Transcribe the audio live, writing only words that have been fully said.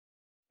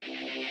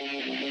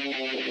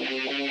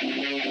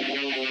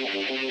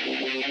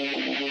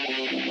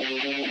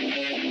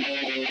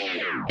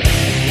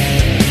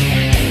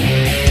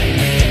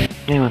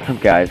Hey, what's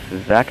up guys, this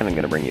is Zach and I'm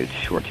going to bring you a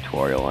short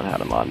tutorial on how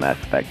to mod Mass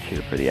Effect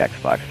 2 for the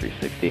Xbox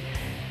 360.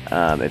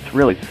 It's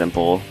really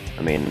simple.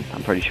 I mean,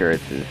 I'm pretty sure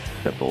it's as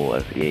simple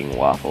as eating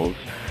waffles.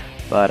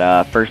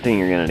 But first thing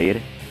you're going to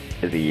need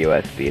is a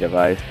USB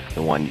device,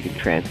 the one you can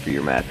transfer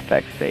your Mass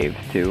Effect saves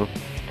to.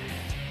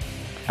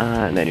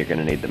 And then you're going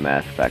to need the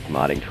Mass Effect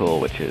modding tool,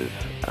 which is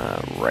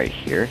right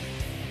here.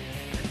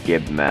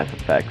 Give Mass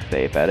Effect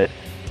save edit.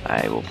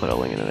 I will put a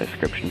link in the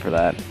description for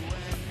that.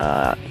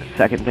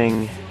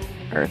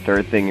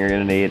 Third thing you're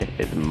going to need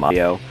is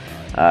Madio.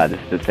 This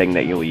is the thing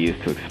that you'll use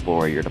to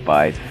explore your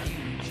device.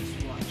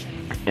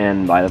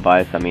 And by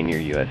device, I mean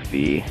your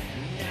USB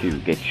to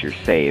get your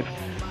save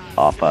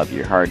off of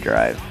your hard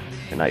drive.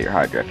 Or not your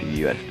hard drive,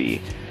 your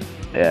USB.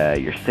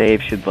 Your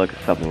save should look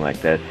something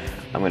like this.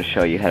 I'm going to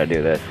show you how to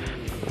do this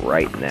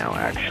right now,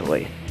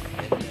 actually.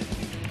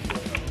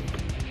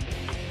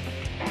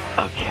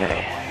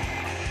 Okay.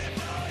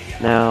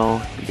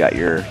 Now, you got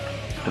your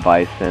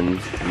device in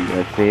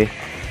USB.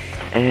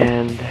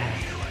 And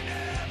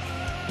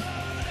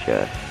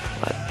just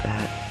let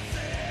that.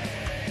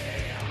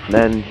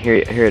 Then here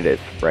it is,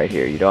 right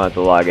here. You don't have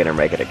to log in or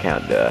make an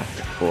account to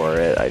explore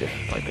it. I just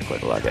like to click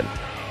login.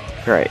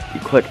 Alright, you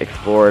click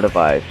explore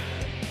device.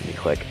 You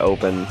click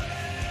open.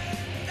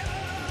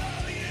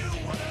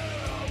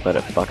 Let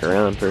it fuck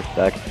around for a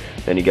sec.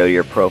 Then you go to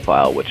your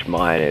profile, which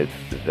mine is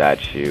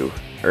Zachu,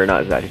 or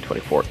not Zachu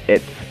 24.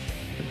 It's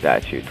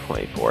Zachu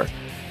 24.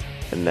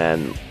 And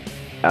then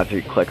after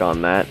you click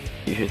on that,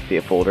 you should see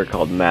a folder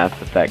called Mass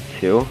Effect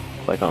 2.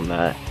 Click on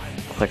that.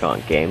 Click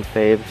on Game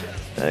Saves.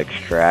 And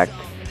extract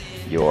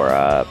your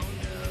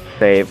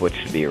save, which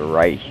should be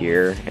right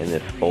here in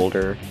this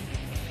folder,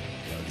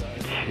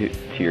 to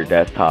your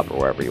desktop or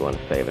wherever you want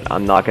to save it.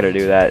 I'm not going to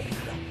do that.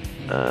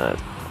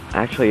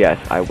 Actually,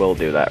 yes, I will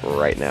do that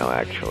right now,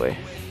 actually.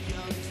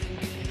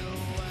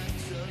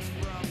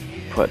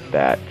 Put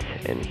that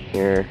in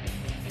here.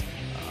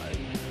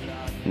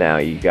 Now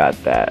you got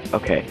that.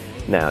 Okay,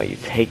 now you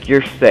take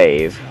your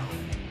save,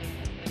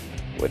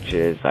 which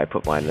is, I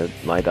put mine in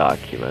my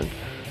documents.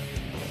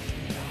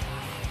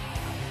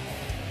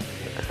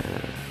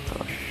 Where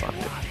the fuck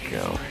did it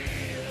go?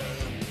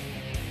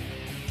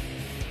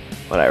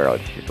 Whatever, I'll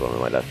just use the one on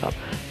my desktop.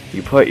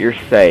 You put your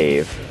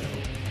save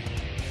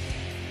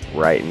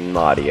right in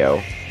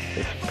Madio.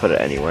 Just put it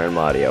anywhere in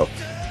Madio.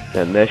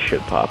 Then this should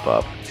pop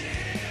up.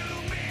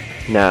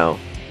 Now,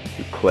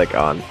 you click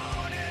on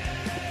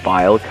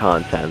File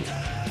Contents.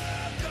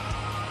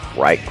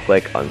 Right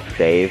click on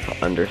save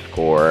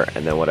underscore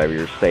and then whatever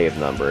your save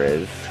number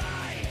is,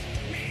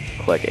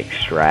 click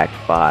extract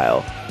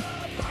file,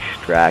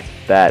 extract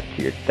that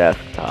to your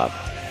desktop.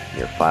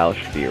 Your file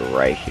should be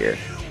right here.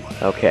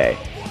 Okay,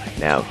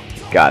 now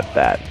you got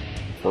that.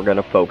 We're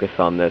gonna focus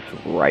on this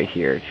right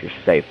here. It's your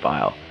save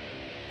file.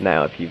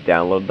 Now if you've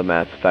downloaded the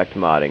Mass Effect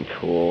modding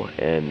tool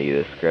in the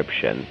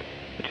description,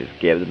 which is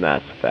give the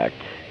Mass Effect,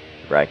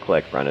 right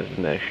click run as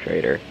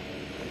administrator,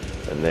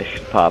 and this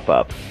should pop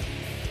up.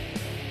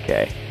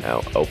 Okay,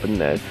 now open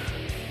this.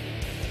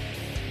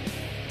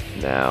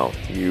 Now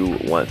you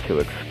want to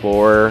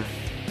explore,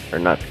 or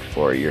not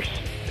explore,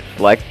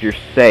 select your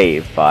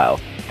save file,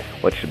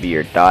 which should be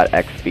your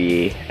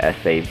 .xb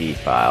sav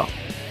file.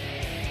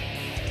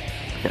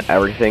 Now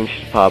everything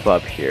should pop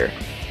up here.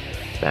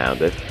 Now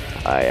this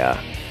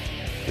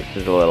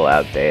is a little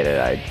outdated.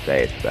 I'd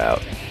say it's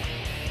about,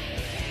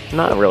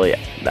 not really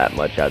that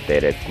much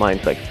outdated.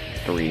 Mine's like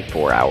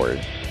 3-4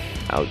 hours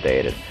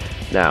outdated.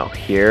 Now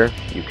here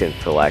you can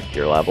select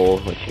your level,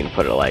 which you can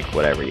put it like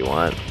whatever you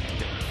want.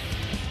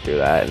 Just do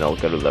that and it'll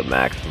go to the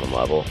maximum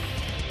level.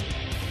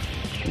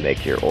 You can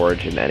make your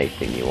origin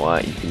anything you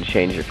want. You can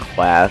change your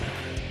class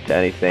to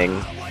anything.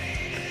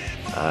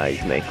 You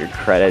can make your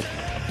credits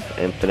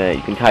infinite.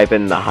 You can type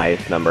in the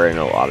highest number and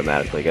it'll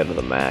automatically go to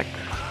the max.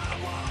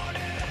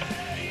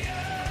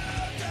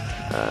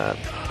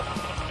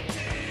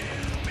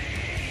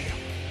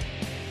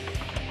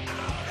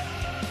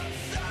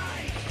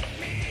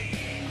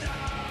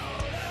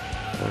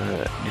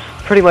 Just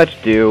pretty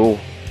much do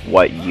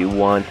what you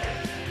want.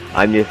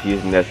 I'm just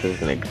using this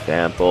as an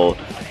example.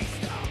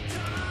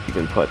 You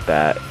can put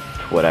that to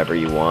whatever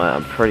you want.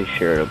 I'm pretty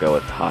sure it'll go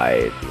as high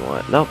as you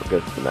want. Nope, it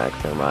goes to the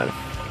max, never mind.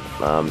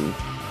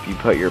 If you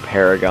put your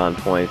Paragon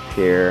points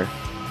here,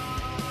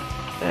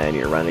 and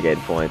your Renegade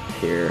points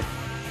here,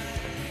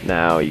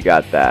 now you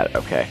got that.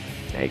 Okay,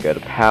 now you go to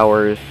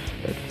powers.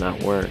 That's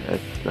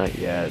not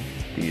yet.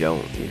 You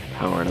don't use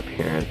power and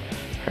appearance,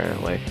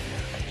 apparently.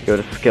 Go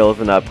to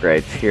skills and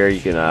upgrades. Here you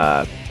can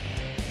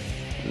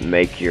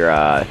make your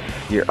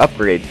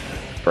upgrades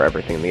for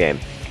everything in the game,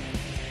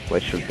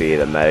 which would be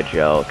the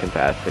metagel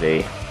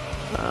capacity.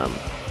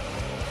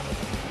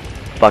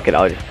 Fuck it,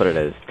 I'll just put it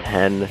as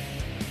 10,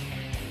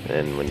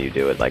 and when you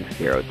do it like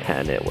 0,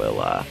 10, it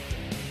will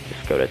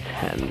just go to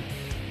 10.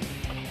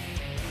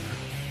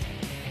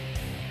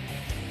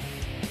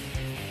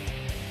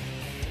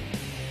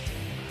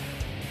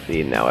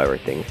 See, now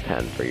everything's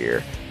 10 for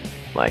your,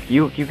 like,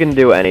 you can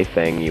do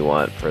anything you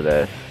want for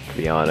this, to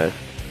be honest.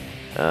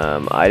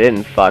 I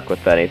didn't fuck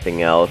with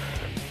anything else.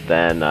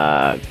 than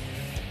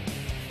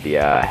the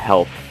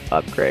health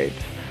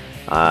upgrades.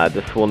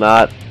 This will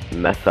not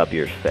mess up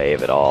your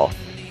save at all.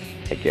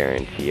 I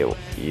guarantee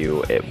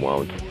you it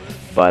won't.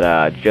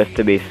 But just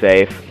to be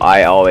safe,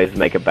 I always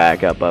make a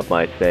backup of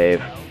my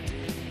save.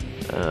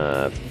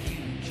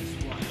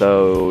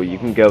 So you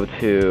can go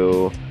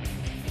to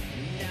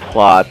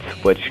plot,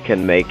 which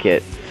can make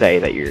it say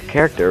that your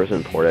character was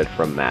imported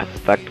from Mass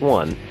Effect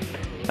 1.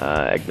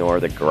 Ignore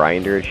the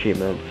grinder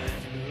achievements.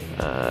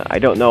 I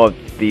don't know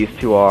if these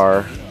two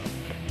are,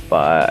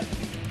 but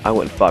I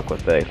wouldn't fuck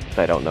with this because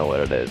I don't know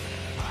what it is.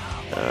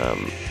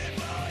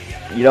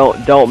 You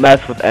don't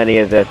mess with any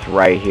of this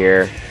right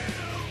here.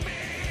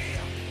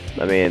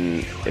 I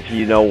mean, if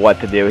you know what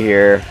to do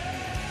here,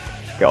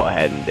 go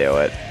ahead and do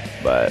it,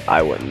 but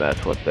I wouldn't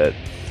mess with it.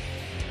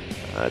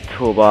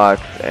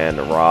 Toolbox and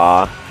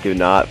raw. Do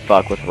not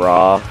fuck with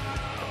raw.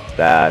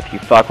 If you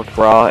fuck with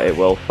raw, it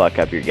will fuck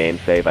up your game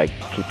save. I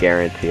can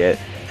guarantee it.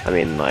 I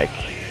mean, like,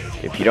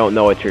 if you don't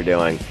know what you're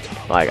doing,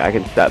 like, I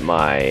can set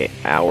my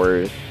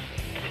hours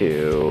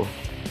to...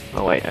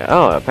 Oh, wait.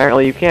 Oh,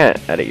 apparently you can't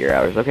edit your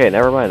hours. Okay,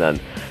 never mind then.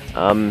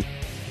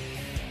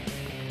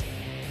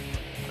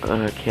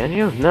 Can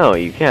you? No,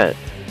 you can't.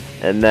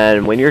 And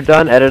then when you're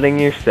done editing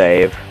your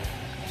save,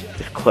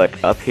 just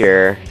click up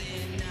here.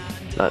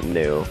 Not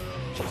new.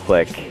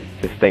 Click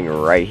this thing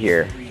right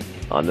here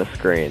on the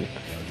screen.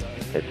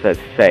 It says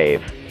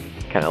save.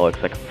 Kind of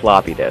looks like a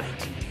floppy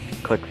disk.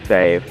 Click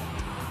save.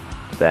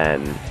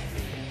 Then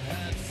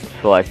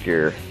select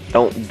your...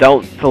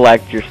 Don't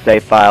select your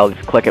save file.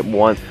 Just click it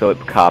once so it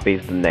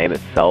copies the name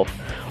itself.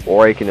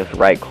 Or you can just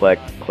right click,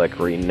 click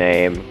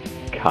rename,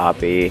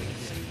 copy,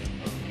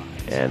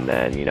 and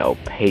then, you know,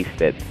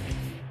 paste it.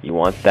 You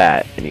want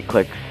that, and you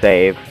click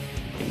save,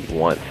 and you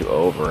want to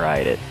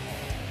override it.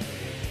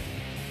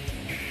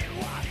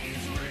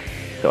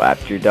 So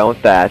after you're done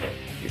with that,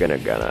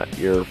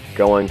 you're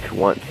going to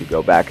want to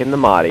go back in the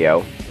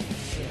Modio.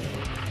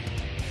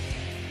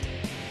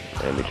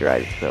 Let me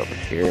drag this over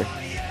here.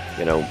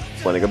 You know,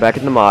 want to go back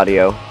in the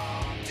Modio,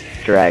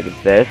 drag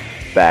this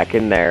back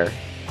in there,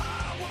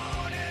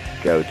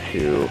 go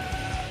to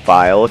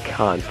File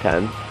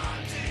Contents,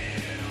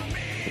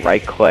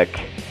 right click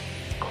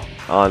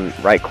on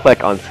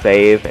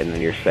Save, and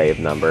then your save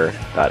number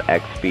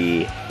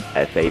 .xb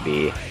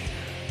sab.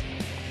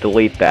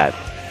 Delete that.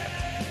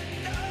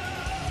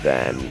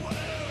 Then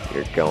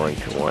you're going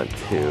to want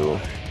to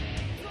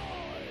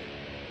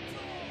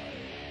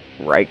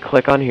right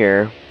click on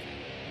here,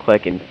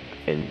 click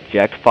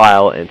inject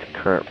file into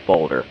current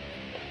folder.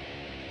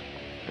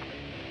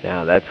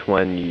 Now that's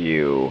when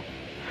you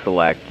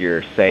select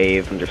your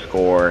save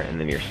underscore and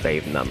then your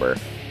save number.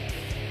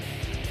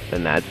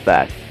 And that's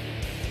that.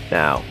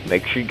 Now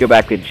make sure you go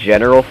back to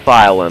general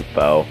file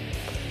info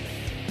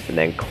and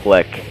then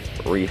click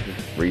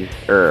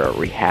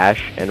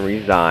rehash and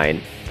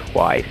resign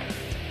twice.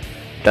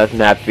 Doesn't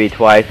have to be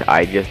twice,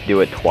 I just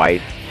do it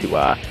twice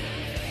to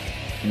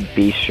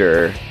be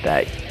sure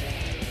that,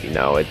 you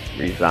know, it's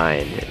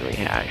resigned and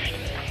rehashed.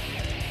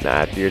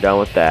 Now after you're done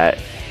with that,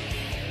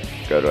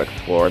 go to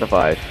Explore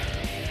Device,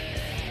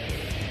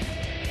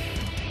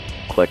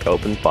 click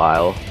Open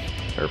File,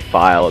 or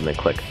File, and then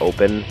click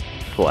Open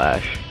 /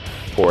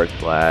 /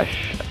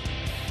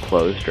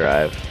 Close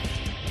Drive,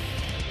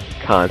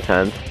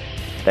 Contents,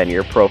 then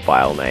your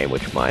profile name,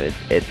 which mine is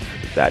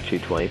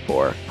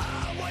Zatchu24.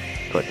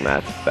 Click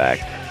Mass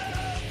Effect.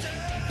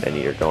 Then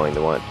you're going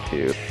to want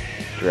to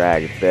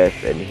drag this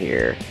in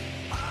here.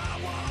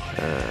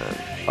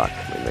 Fuck,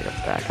 let me make a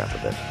backup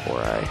of this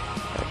before I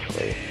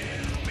actually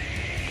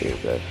do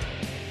this.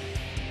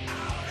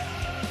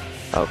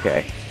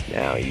 Okay,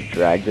 now you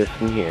drag this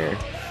in here.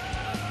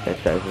 It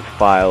says this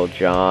file,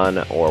 John,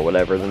 or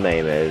whatever the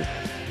name is,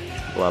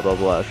 blah blah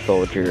blah,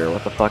 soldier, or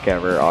what the fuck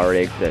ever,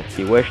 already exists.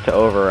 You wish to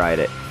override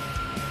it.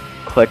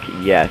 Click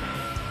yes.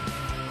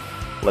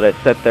 Let it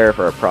sit there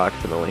for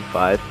approximately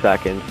 5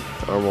 seconds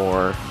or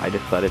more. I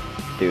decided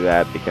to do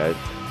that because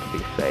to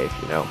be safe,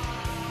 you know.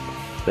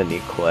 Then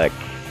you click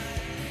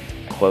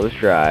close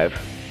drive.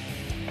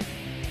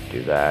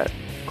 Do that.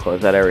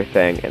 Close out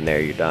everything, and there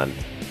you're done.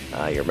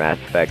 Your Mass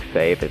Effect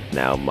save is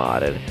now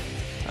modded.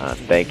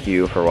 Thank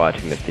you for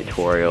watching this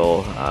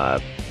tutorial.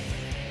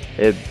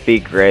 It'd be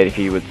great if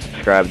you would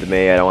subscribe to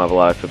me. I don't have a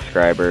lot of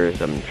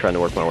subscribers. I'm trying to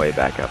work my way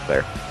back up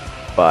there.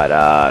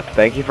 But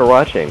thank you for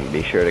watching.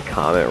 Be sure to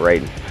comment,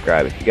 rate, and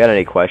subscribe. If you got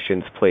any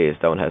questions, please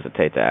don't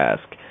hesitate to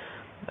ask.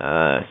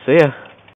 See ya.